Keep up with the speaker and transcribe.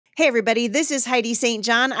Hey, everybody, this is Heidi St.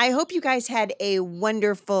 John. I hope you guys had a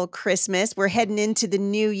wonderful Christmas. We're heading into the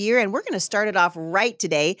new year, and we're going to start it off right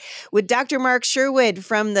today with Dr. Mark Sherwood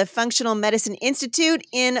from the Functional Medicine Institute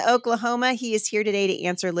in Oklahoma. He is here today to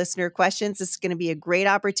answer listener questions. This is going to be a great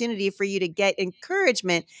opportunity for you to get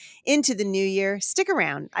encouragement into the new year. Stick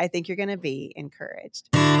around. I think you're going to be encouraged.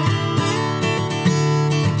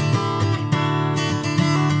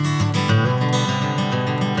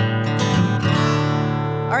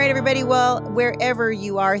 All right, everybody. Well, wherever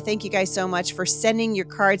you are, thank you guys so much for sending your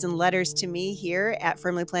cards and letters to me here at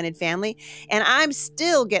Firmly Planted Family. And I'm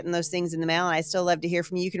still getting those things in the mail, and I still love to hear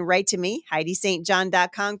from you. You can write to me,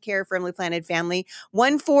 HeidiSt.John.com, care of Firmly Planted Family,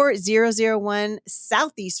 14001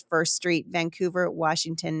 Southeast 1st Street, Vancouver,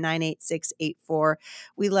 Washington, 98684.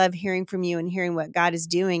 We love hearing from you and hearing what God is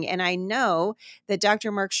doing. And I know that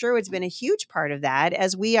Dr. Mark Sherwood's been a huge part of that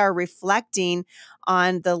as we are reflecting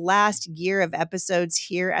on the last year of episodes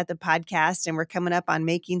here at the podcast, and we're coming up on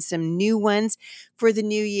making some new ones for the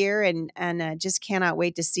new year, and just cannot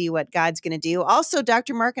wait to see what God's going to do. Also,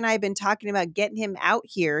 Dr. Mark and I have been talking about getting him out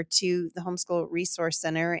here to the Homeschool Resource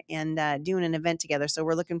Center and doing an event together, so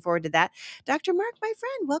we're looking forward to that. Dr. Mark, my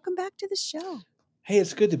friend, welcome back to the show. Hey,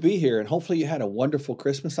 it's good to be here, and hopefully you had a wonderful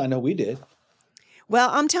Christmas. I know we did. Well,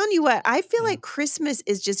 I'm telling you what, I feel like Christmas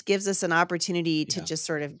just gives us an opportunity to just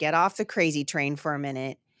sort of get off the crazy train for a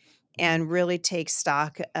minute and really take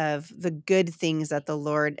stock of the good things that the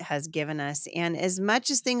Lord has given us. And as much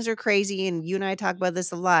as things are crazy, and you and I talk about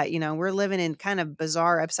this a lot, we're living in kind of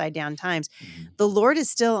bizarre upside down times. The Lord is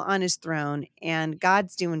still on his throne, and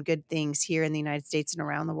God's doing good things here in the United States and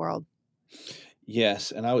around the world.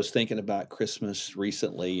 Yes, and I was thinking about Christmas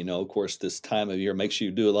recently. Of course, this time of year makes you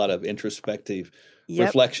do a lot of introspective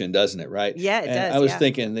reflection, doesn't it? Right? Yeah, it does. I was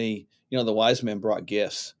thinking the wise men brought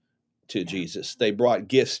gifts to Jesus. They brought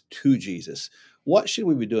gifts to Jesus. What should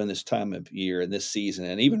we be doing this time of year and this season,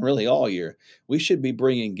 and even really all year? We should be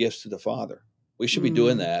bringing gifts to the Father. We should be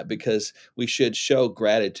doing that because we should show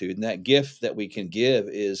gratitude, and that gift that we can give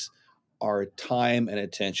is our time and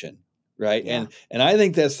attention. Right. Yeah. And I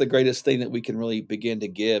think that's the greatest thing that we can really begin to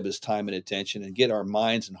give is time and attention and get our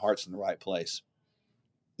minds and hearts in the right place.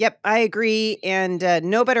 Yep, I agree. And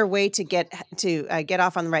no better way to get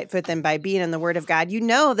off on the right foot than by being in the Word of God. You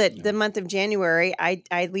know that the month of January, I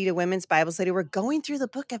lead a women's Bible study. We're going through the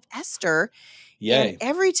book of Esther. Yay. And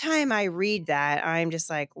every time I read that, I'm just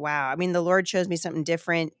like, wow. I mean, the Lord shows me something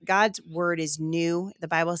different. God's word is new. The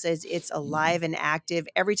Bible says it's alive and active.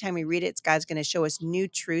 Every time we read it, God's going to show us new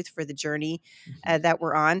truth for the journey that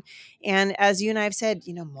we're on. And as you and I have said,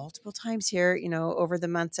 multiple times here, over the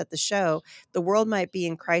months at the show, the world might be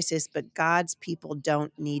in crisis, but God's people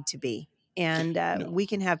don't need to be. And we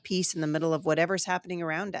can have peace in the middle of whatever's happening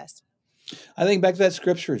around us. I think back to that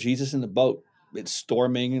scripture, Jesus in the boat. It's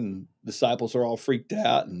storming and disciples are all freaked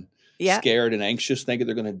out and scared and anxious, thinking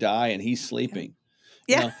they're going to die, and he's sleeping.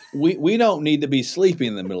 Yeah. We don't need to be sleeping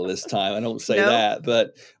in the middle of this time. I don't say that,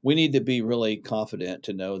 but we need to be really confident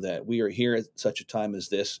to know that we are here at such a time as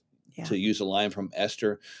this, to use a line from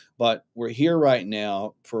Esther, but we're here right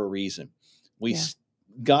now for a reason.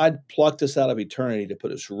 God plucked us out of eternity to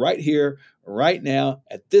put us right here, right now,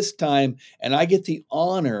 at this time, and I get the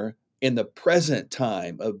honor in the present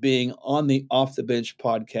time of being on the Off the Bench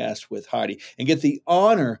podcast with Heidi and get the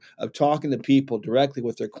honor of talking to people directly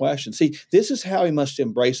with their questions. See, this is how we must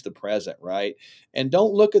embrace the present, right? And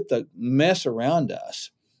don't look at the mess around us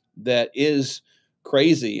that is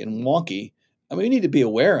crazy and wonky. I mean, we need to be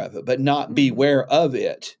aware of it, but not beware of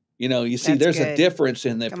it. You see, there's a difference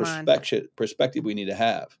in the perspective we need to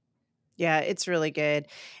have. Yeah, it's really good.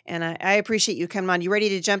 And I appreciate you coming on. You ready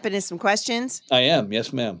to jump into some questions? I am.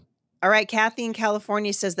 Yes, ma'am. All right. Kathy in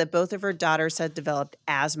California says that both of her daughters have developed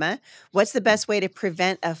asthma. What's the best way to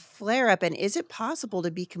prevent a flare-up? And is it possible to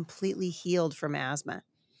be completely healed from asthma?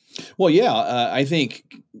 Well, yeah, I think,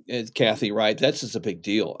 Kathy, right, that's just a big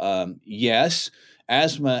deal. Yes,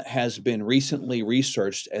 asthma has been recently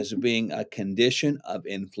researched as being a condition of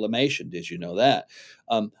inflammation. Did you know that?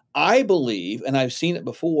 I believe, and I've seen it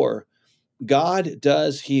before, God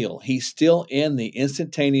does heal. He's still in the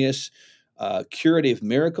instantaneous curative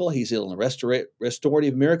miracle. He's in the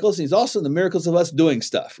restorative miracles. He's also in the miracles of us doing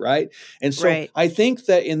stuff, right? And so I think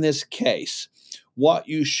that in this case, what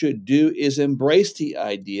you should do is embrace the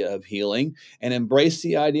idea of healing and embrace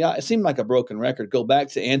the idea. It seemed like a broken record. Go back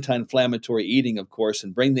to anti-inflammatory eating, of course,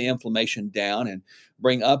 and bring the inflammation down and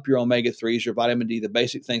bring up your omega-3s, your vitamin D, the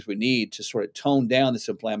basic things we need to sort of tone down this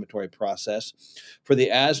inflammatory process. For the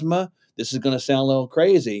asthma, this is going to sound a little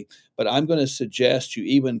crazy, but I'm going to suggest you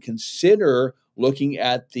even consider looking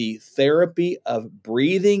at the therapy of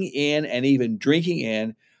breathing in and even drinking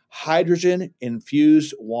in hydrogen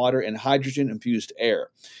infused water and hydrogen infused air.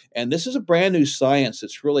 And this is a brand new science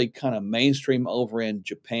that's really kind of mainstream over in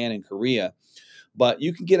Japan and Korea. But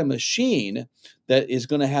you can get a machine that is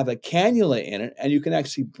going to have a cannula in it, and you can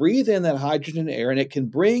actually breathe in that hydrogen air, and it can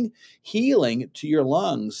bring healing to your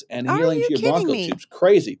lungs and Are healing you to your kidding bronchial me? tubes.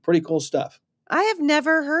 Crazy, pretty cool stuff. I have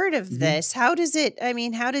never heard of Mhm. this. How does it, I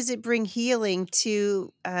mean, how does it bring healing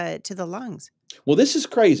to the lungs? Well, this is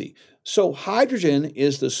crazy. So, hydrogen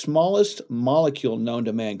is the smallest molecule known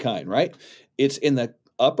to mankind, right? It's in the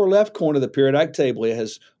upper left corner of the periodic table. It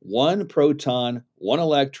has one proton, one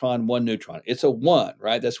electron, one neutron. It's a one,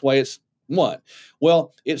 right? That's why it's one.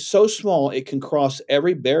 Well, it's so small, it can cross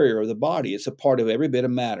every barrier of the body. It's a part of every bit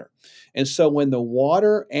of matter. And so when the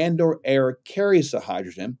water and or air carries the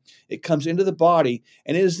hydrogen, it comes into the body,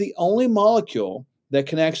 and it is the only molecule that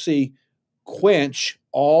can actually quench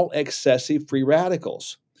all excessive free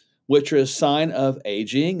radicals, which are a sign of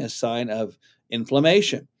aging, a sign of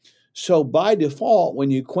inflammation. So, by default,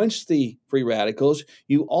 when you quench the free radicals,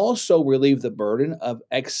 you also relieve the burden of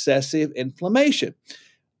excessive inflammation.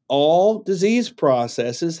 All disease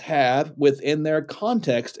processes have within their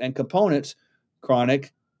context and components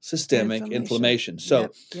chronic systemic Inflammation. inflammation. So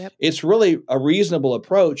Yep, yep. it's really a reasonable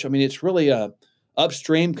approach. I mean, it's really a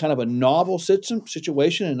upstream kind of a novel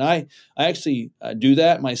situation, and I actually do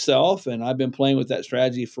that myself, and I've been playing with that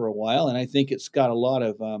strategy for a while, and I think it's got a lot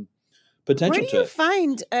of Where potential do to you it.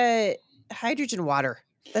 find hydrogen water?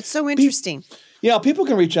 That's so Pe- interesting. Yeah, people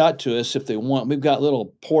can reach out to us if they want. We've got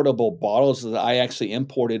little portable bottles that I actually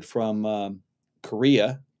imported from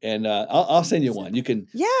Korea, and I'll send you one. You can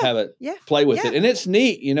Yeah, have it, yeah, play with yeah. it, and it's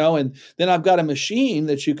neat, you know. And then I've got a machine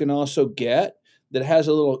that you can also get that has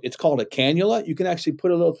a little. It's called a cannula. You can actually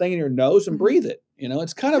put a little thing in your nose and Mhm. breathe it. You know,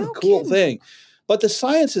 it's kind of a No cool kidding. thing. But the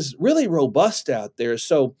science is really robust out there.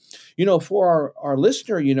 So, you know, for our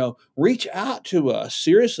listener, you know, reach out to us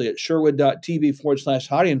seriously at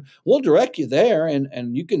sherwood.tv/Hottie, and we'll direct you there,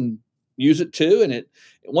 and you can use it too. And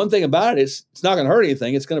one thing about it is it's not going to hurt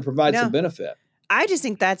anything. It's going to provide some No. benefit. I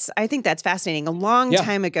think that's fascinating. A long Yeah.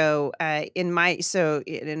 time ago, in my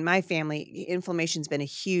family, inflammation's been a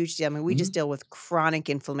huge deal. I mean, we just Mhm. deal with chronic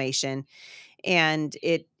inflammation, and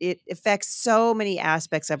it affects so many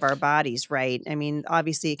aspects of our bodies, right? I mean,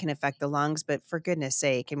 obviously it can affect the lungs, but for goodness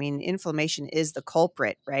sake, I mean, inflammation is the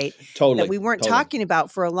culprit, right? That Totally. we weren't Totally. talking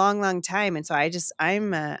about for a long, long time. And so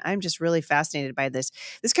I'm just really fascinated by this.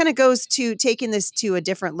 This kind of goes to taking this to a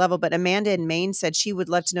different level. But Amanda in Maine said she would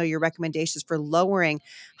love to know your recommendations for lowering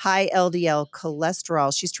high LDL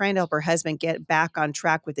cholesterol. She's trying to help her husband get back on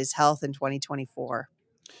track with his health in 2024.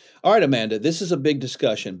 All right, Amanda, this is a big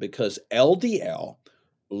discussion because LDL,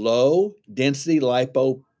 low density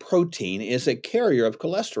lipoprotein, is a carrier of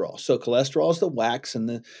cholesterol. So cholesterol is the wax,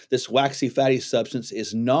 and this waxy fatty substance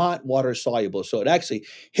is not water soluble. So it actually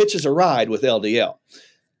hitches a ride with LDL.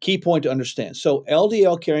 Key point to understand. So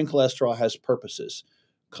LDL carrying cholesterol has purposes.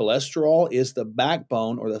 Cholesterol is the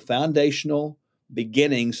backbone or the foundational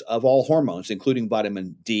beginnings of all hormones, including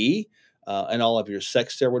vitamin D, and all of your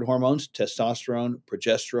sex steroid hormones, testosterone,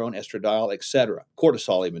 progesterone, estradiol, etc.,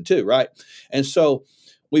 cortisol even too, right? And so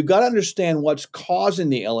we've got to understand what's causing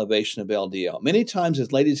the elevation of LDL. Many times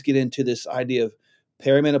as ladies get into this idea of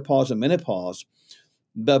perimenopause and menopause,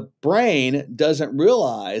 the brain doesn't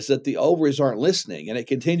realize that the ovaries aren't listening, and it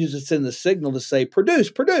continues to send the signal to say produce,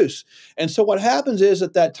 produce. And so what happens is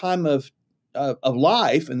at that time of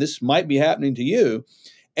life, and this might be happening to you,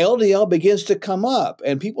 LDL begins to come up,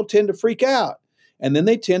 and people tend to freak out. And then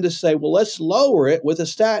they tend to say, well, let's lower it with a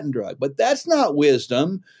statin drug. But that's not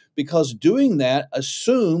wisdom, because doing that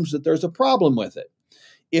assumes that there's a problem with it.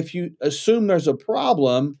 If you assume there's a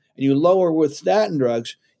problem and you lower with statin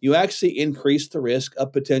drugs, you actually increase the risk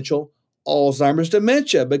of potential Alzheimer's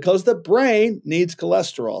dementia because the brain needs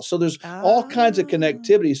cholesterol. So there's all kinds of Oh.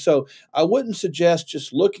 connectivity. So I wouldn't suggest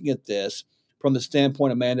just looking at this from the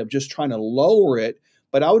standpoint, Amanda, of just trying to lower it,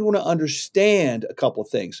 but I would want to understand a couple of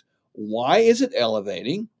things. Why is it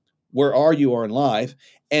elevating? Where are you in life?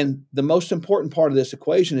 And the most important part of this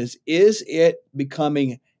equation is it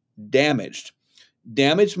becoming damaged?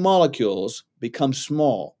 Damaged molecules become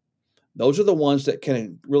small. Those are the ones that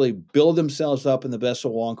can really build themselves up in the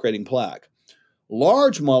vessel wall and creating plaque.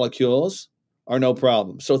 Large molecules are no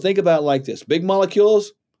problem. So think about it like this: big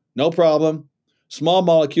molecules, no problem. Small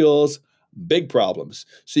molecules, big problems.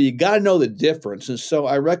 So you got to know the difference. And so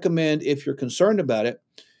I recommend, if you're concerned about it,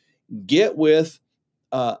 get with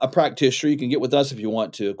a practitioner. You can get with us if you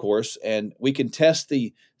want to, of course, and we can test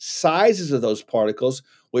the sizes of those particles,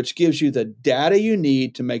 which gives you the data you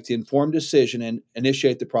need to make the informed decision and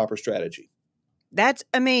initiate the proper strategy. That's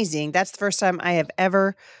amazing. That's the first time I have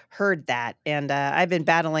ever heard that, and I've been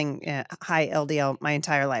battling high LDL my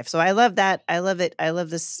entire life. So I love that. I love it. I love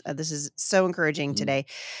this. This is so encouraging Mm, today.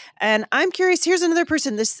 And I'm curious. Here's another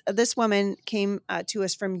person. This woman came to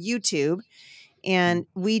us from YouTube, mm. and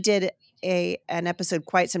we did an episode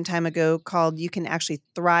quite some time ago called "You Can Actually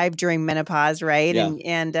Thrive During Menopause," right? Yeah.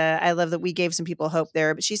 And I love that we gave some people hope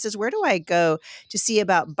there. But she says, "Where do I go to see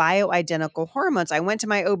about bioidentical hormones? I went to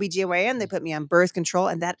my OBGYN, they put me on birth control,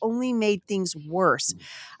 and that only made things worse.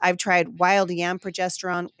 I've tried wild yam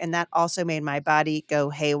progesterone, and that also made my body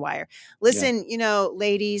go haywire." Yeah. Listen,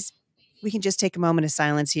 ladies, we can just take a moment of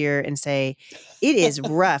silence here and say, it is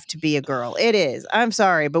rough to be a girl. It is. I'm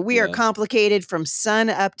sorry, but we are Yeah. complicated from sun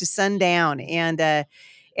up to sundown, and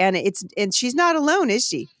she's not alone, is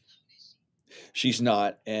she? She's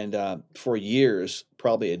not. And for years,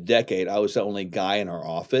 probably a decade, I was the only guy in our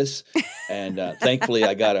office. And thankfully,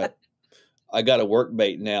 I got a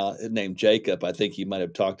workmate now named Jacob. I think you might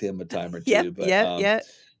have talked to him a time or Yep, two, but yep, yep.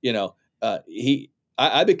 you know,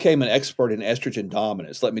 I became an expert in estrogen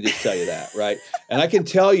dominance. Let me just tell you that, right? And I can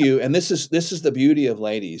tell you, and this is the beauty of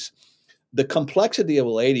ladies. The complexity of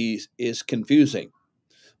ladies is confusing,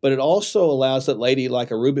 but it also allows that lady like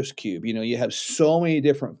a Rubik's cube. You have so many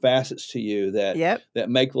different facets to you that Yep. that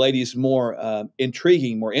make ladies more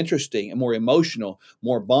intriguing, more interesting, and more emotional,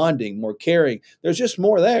 more bonding, more caring. There's just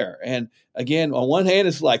more there. And again, on one hand,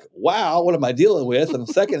 it's like, wow, what am I dealing with? And on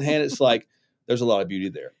the second hand, it's like, there's a lot of beauty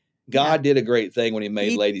there. Yeah. God did a great thing when He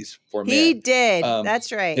made He ladies for he men. did.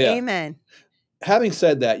 That's right. Yeah. Amen. Having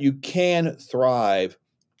said that, you can thrive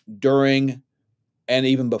during and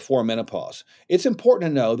even before menopause. It's important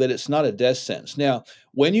to know that it's not a death sentence. Now,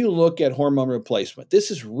 when you look at hormone replacement, this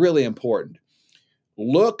is really important.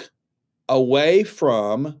 Look away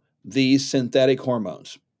from these synthetic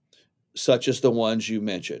hormones, such as the ones you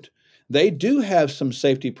mentioned. They do have some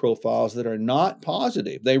safety profiles that are not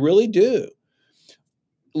positive. They really do.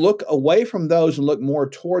 Look away from those and look more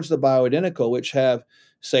towards the bioidentical, which have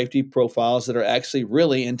safety profiles that are actually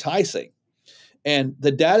really enticing. And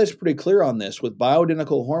the data is pretty clear on this. With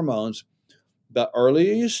bioidentical hormones, the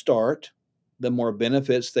earlier you start, the more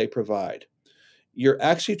benefits they provide. You're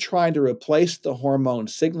actually trying to replace the hormone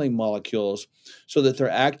signaling molecules so that they're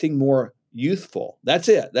acting more youthful. That's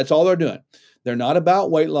it. That's all they're doing. They're not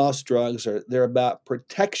about weight loss drugs, or they're about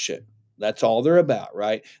protection. That's all they're about,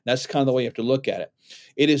 right? That's kind of the way you have to look at it.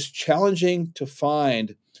 It is challenging to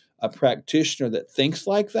find a practitioner that thinks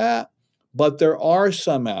like that, but there are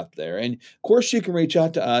some out there. And of course, you can reach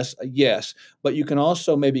out to us, yes, but you can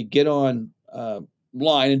also maybe get on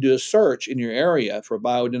line and do a search in your area for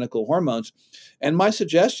bioidentical hormones. And my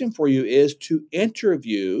suggestion for you is to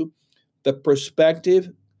interview the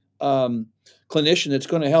prospective clinician that's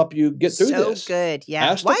going to help you get through So this. good. Yeah.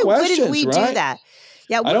 Ask the Why wouldn't questions, we do right? that?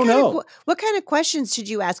 Yeah. I don't know. What kind of questions should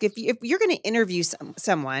you ask if you're going to interview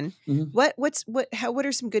someone? Mhm. What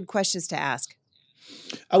are some good questions to ask?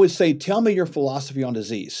 I would say, tell me your philosophy on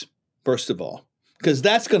disease, first of all, because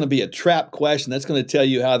that's going to be a trap question. That's going to tell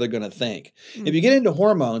you how they're going to think. If you get into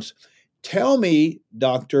hormones, tell me,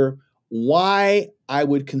 doctor, why I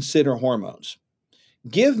would consider hormones.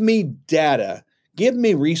 Give me data, give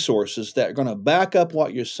me resources that are going to back up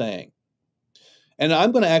what you're saying. And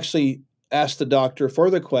I'm going to actually ask the doctor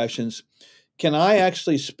further questions. Can I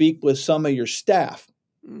actually speak with some of your staff?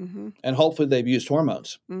 Mm-hmm. And hopefully they've used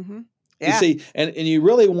hormones. Mm-hmm. You Yeah. see, and you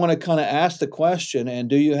really want to kind of ask the question, and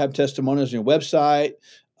do you have testimonials on your website?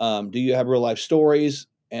 Do you have real life stories?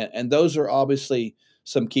 And those are obviously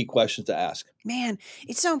some key questions to ask. Man,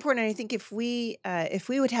 it's so important. I think if we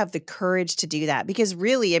would have the courage to do that, because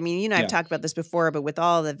really, I mean, I've Yeah. talked about this before, but with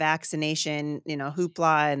all the vaccination,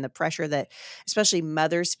 hoopla and the pressure that especially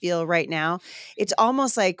mothers feel right now, it's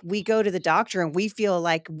almost like we go to the doctor and we feel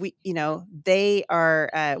like they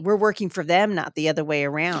are, we're working for them, not the other way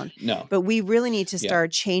around. No. But we really need to Yeah.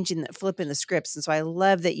 start flipping the scripts. And so I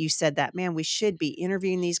love that you said that, man, we should be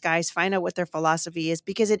interviewing these guys, find out what their philosophy is,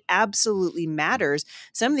 because it absolutely matters.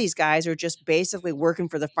 Some of these guys are just basically working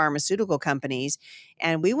for the pharmaceutical companies.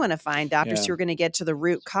 And we want to find doctors Yeah. who are going to get to the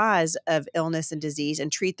root cause of illness and disease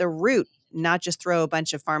and treat the root, not just throw a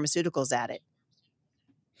bunch of pharmaceuticals at it.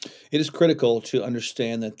 It is critical to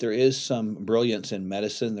understand that there is some brilliance in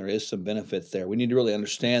medicine. There is some benefits there. We need to really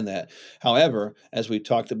understand that. However, as we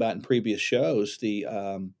talked about in previous shows, the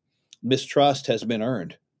mistrust has been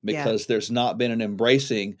earned because there's not been an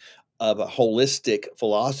embracing of a holistic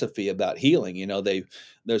philosophy about healing.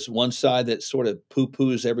 There's one side that sort of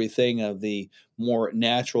poo-poos everything of the more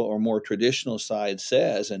natural or more traditional side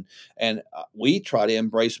says, and we try to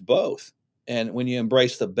embrace both. And when you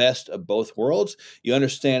embrace the best of both worlds, you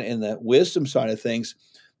understand in the wisdom side of things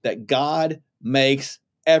that God makes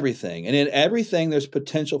everything. And in everything, there's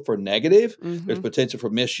potential for negative, there's Mm-hmm. potential for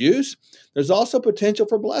misuse, there's also potential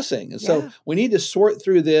for blessing. And so Yeah. we need to sort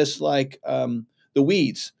through this like the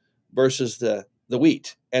weeds versus the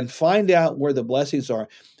wheat and find out where the blessings are.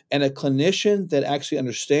 And a clinician that actually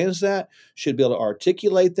understands that should be able to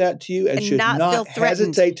articulate that to you and And should not feel not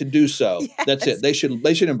threatened. hesitate to do so. That's Yes. it.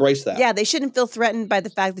 They should embrace that. Yeah, they shouldn't feel threatened by the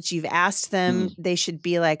fact that you've asked them. Mm. They should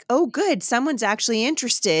be like, oh, good, someone's actually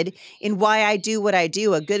interested in why I do what I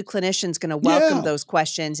do. A good clinician's going to welcome Yeah. those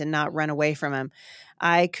questions and not run away from them.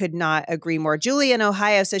 I could not agree more. Julia in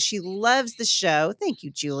Ohio says she loves the show. Thank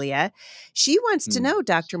you, Julia. She wants to Mm. know,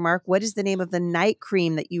 Dr. Mark, what is the name of the night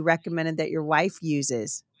cream that you recommended that your wife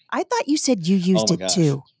uses? I thought you said you Oh used my it gosh.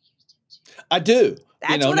 too. I do.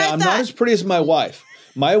 That's what Now I I'm not thought. as pretty as my wife.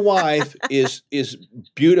 My wife is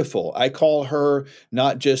beautiful. I call her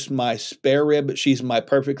not just my spare rib, but she's my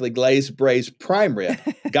perfectly glazed braised prime rib.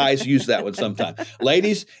 Guys use that one sometimes.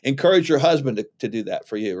 Ladies, encourage your husband to do that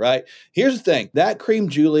for you, right? Here's the thing. That cream,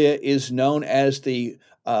 Julia, is known as the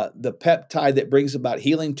peptide that brings about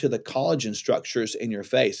healing to the collagen structures in your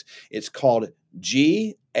face. It's called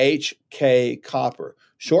GHK copper,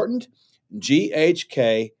 shortened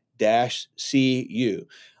GHK-CU.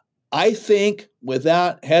 I think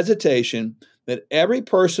without hesitation that every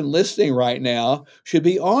person listening right now should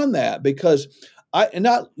be on that because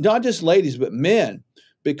not just ladies, but men,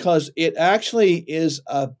 because it actually is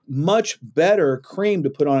a much better cream to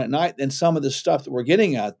put on at night than some of the stuff that we're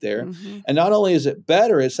getting out there. Mm-hmm. And not only is it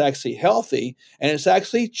better, it's actually healthy and it's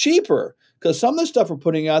actually cheaper because some of the stuff we're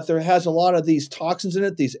putting out there has a lot of these toxins in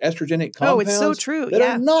it, these estrogenic compounds Oh, it's so true. that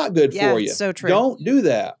Yeah. are not good Yeah, for it's you. so true. Don't do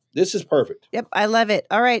that. This is perfect. Yep, I love it.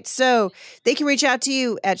 All right, so they can reach out to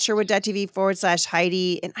you at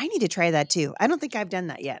sherwood.tv/Heidi. And I need to try that too. I don't think I've done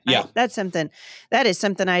that yet. Yeah. That is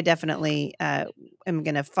something I definitely am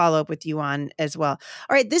going to follow up with you on as well.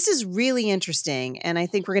 All right, this is really interesting. And I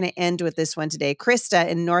think we're going to end with this one today. Krista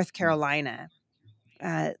in North Carolina.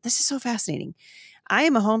 This is so fascinating. I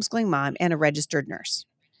am a homeschooling mom and a registered nurse.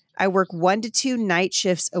 I work 1 to 2 night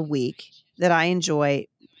shifts a week that I enjoy.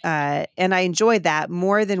 And I enjoy that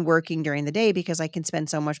more than working during the day because I can spend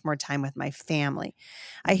so much more time with my family.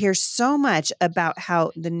 I hear so much about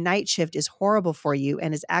how the night shift is horrible for you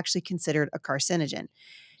and is actually considered a carcinogen.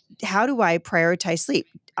 How do I prioritize sleep?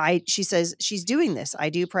 She says she's doing this. I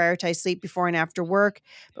do prioritize sleep before and after work.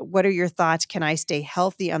 But what are your thoughts? Can I stay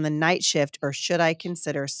healthy on the night shift or should I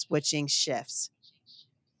consider switching shifts?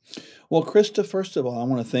 Well, Krista, first of all, I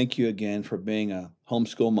want to thank you again for being a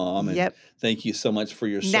homeschool mom, and Yep. thank you so much for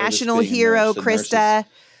your service. National being a hero, nurse. The nurses- Krista.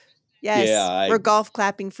 Yes. Yeah, I we're golf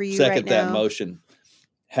clapping for you right second that now. motion.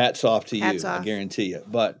 Hats off to Hats you, I off. guarantee you.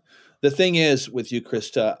 But the thing is with you,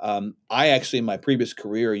 Krista, I actually, in my previous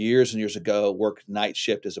career, years and years ago, worked night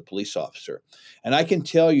shift as a police officer. And I can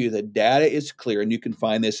tell you the data is clear, and you can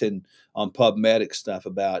find this on PubMed stuff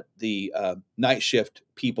about the night shift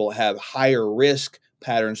people have higher risk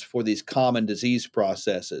patterns for these common disease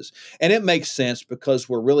processes. And it makes sense because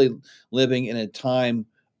we're really living in a time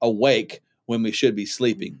awake when we should be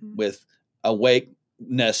sleeping with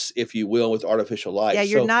awakeness, if you will, with artificial light. Yeah,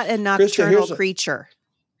 you're not a nocturnal creature.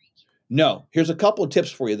 No. Here's a couple of tips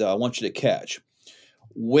for you, though, I want you to catch.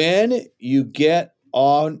 When you get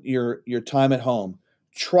on your time at home,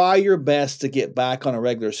 try your best to get back on a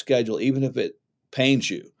regular schedule, even if it pains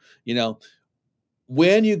you.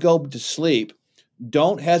 When you go to sleep,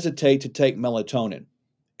 don't hesitate to take melatonin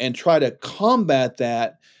and try to combat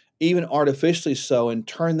that, even artificially so, and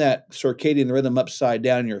turn that circadian rhythm upside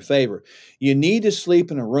down in your favor. You need to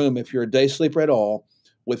sleep in a room, if you're a day sleeper at all,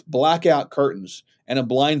 with blackout curtains and a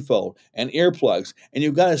blindfold and earplugs, and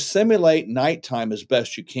you've got to simulate nighttime as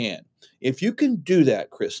best you can. If you can do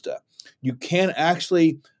that, Krista, you can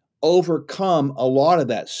actually overcome a lot of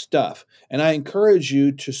that stuff. And I encourage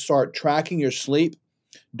you to start tracking your sleep.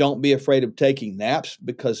 Don't be afraid of taking naps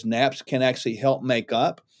because naps can actually help make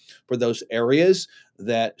up for those areas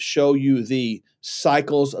that show you the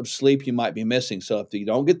cycles of sleep you might be missing. So if you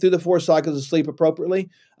don't get through the 4 cycles of sleep appropriately,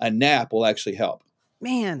 a nap will actually help.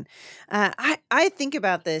 Man, I think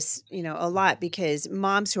about this, a lot because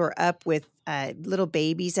moms who are up with little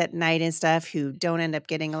babies at night and stuff who don't end up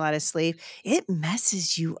getting a lot of sleep, it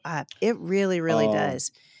messes you up. It really, really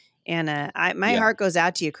does. And my Yeah. heart goes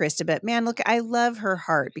out to you, Krista. But man, look, I love her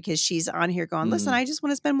heart because she's on here going, listen, Mm. I just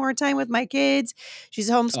want to spend more time with my kids. She's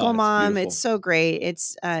a Oh, homeschool it's mom. It's beautiful. so great.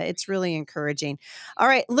 It's really encouraging. All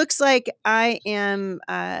right, looks like I am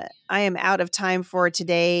out of time for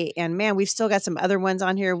today. And man, we've still got some other ones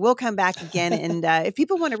on here. We'll come back again. And if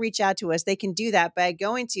people want to reach out to us, they can do that by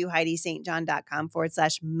going to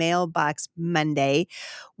HeidiSt.John.com/mailbox Monday.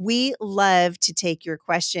 We love to take your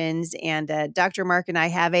questions, and Dr. Mark and I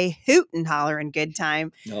have a hoot and holler and good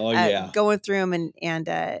time Oh, yeah. going through them and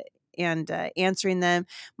answering them.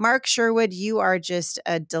 Mark Sherwood, you are just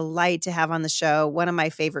a delight to have on the show. One of my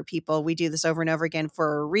favorite people. We do this over and over again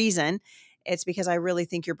for a reason. It's because I really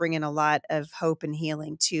think you're bringing a lot of hope and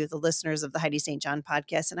healing to the listeners of the Heidi St. John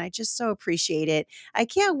podcast, and I just so appreciate it. I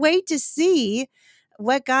can't wait to see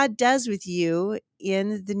what God does with you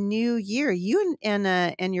in the new year. You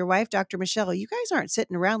and your wife, Dr. Michelle, you guys aren't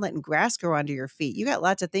sitting around letting grass grow under your feet. You got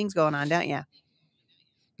lots of things going on, don't you?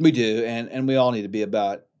 We do, and we all need to be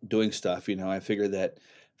about doing stuff. I figure that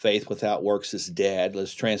faith without works is dead.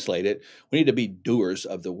 Let's translate it. We need to be doers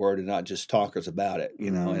of the word and not just talkers about it.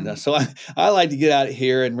 And Mm, so I like to get out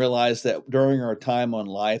here and realize that during our time on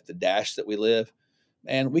life, the dash that we live,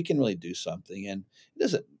 man, we can really do something. And it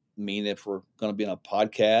doesn't mean if we're going to be on a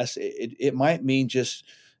podcast. It might mean just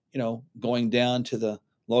going down to the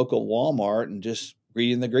local Walmart and just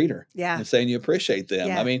greeting the greeter yeah, and saying you appreciate them.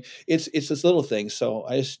 I yeah, mean, it's this little thing. So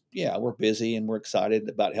we're busy and we're excited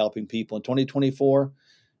about helping people in 2024.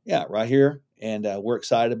 Yeah, right here, and we're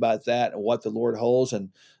excited about that and what the Lord holds. And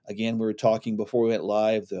again, we were talking before we went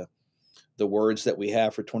live the words that we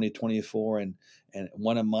have for 2024, and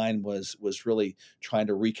one of mine was really trying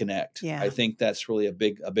to reconnect. I yeah. think that's really a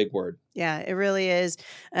big word. Yeah, it really is.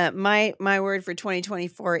 My word for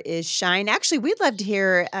 2024 is shine. Actually, we'd love to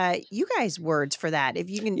hear you guys' words for that. If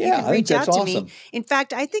you Yeah, can I think reach that's out to me. awesome. In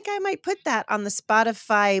fact, I think I might put that on the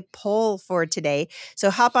Spotify poll for today. So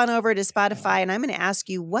hop on over to Uh, Spotify, and I'm going to ask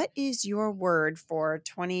you, what is your word for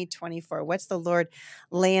 2024? What's the Lord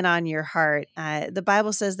laying on your heart? The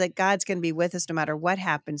Bible says that God's going to be with us no matter what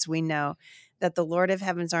happens. We know that the Lord of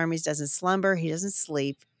Heaven's armies doesn't slumber, he doesn't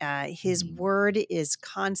sleep. His mm, word is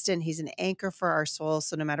constant. He's an anchor for our souls.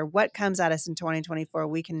 So no matter what comes at us in 2024,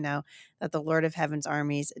 we can know that the Lord of Heaven's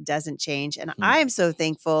armies doesn't change. And mm. I am so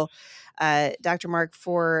thankful, Dr. Mark,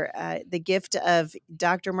 for the gift of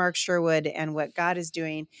Dr. Mark Sherwood and what God is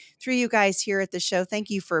doing through you guys here at the show. Thank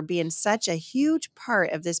you for being such a huge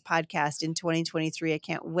part of this podcast in 2023. I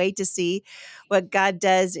can't wait to see what God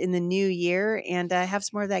does in the new year and have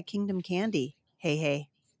some more of that kingdom candy. Hey, hey.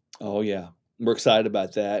 Oh yeah. We're excited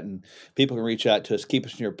about that, and people can reach out to us, keep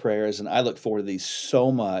us in your prayers, and I look forward to these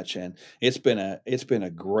so much. And it's been a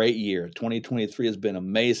great year. 2023 has been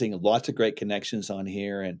amazing. Lots of great connections on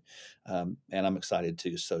here, and I'm excited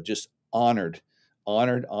too. So just honored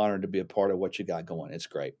to be a part of what you got going. It's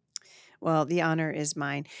great. Well, the honor is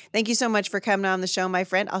mine. Thank you so much for coming on the show, my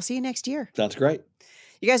friend. I'll see you next year. Sounds great.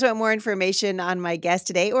 You guys want more information on my guest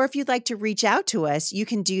today, or if you'd like to reach out to us, you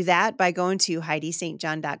can do that by going to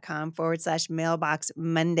HeidiSt.John.com/mailbox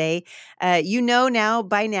Monday. You know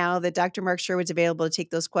by now that Dr. Mark Sherwood's available to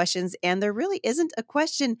take those questions, and there really isn't a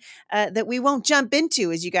question that we won't jump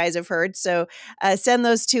into, as you guys have heard. So send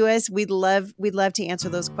those to us. We'd love to answer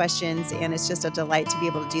those questions, and it's just a delight to be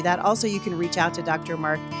able to do that. Also, you can reach out to Dr.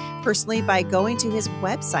 Mark personally by going to his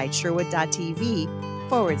website,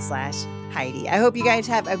 sherwood.tv/Heidi. I hope you guys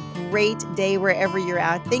have a great day wherever you're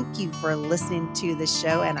at. Thank you for listening to the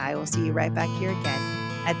show, and I will see you right back here again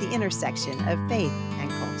at the intersection of faith and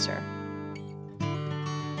culture.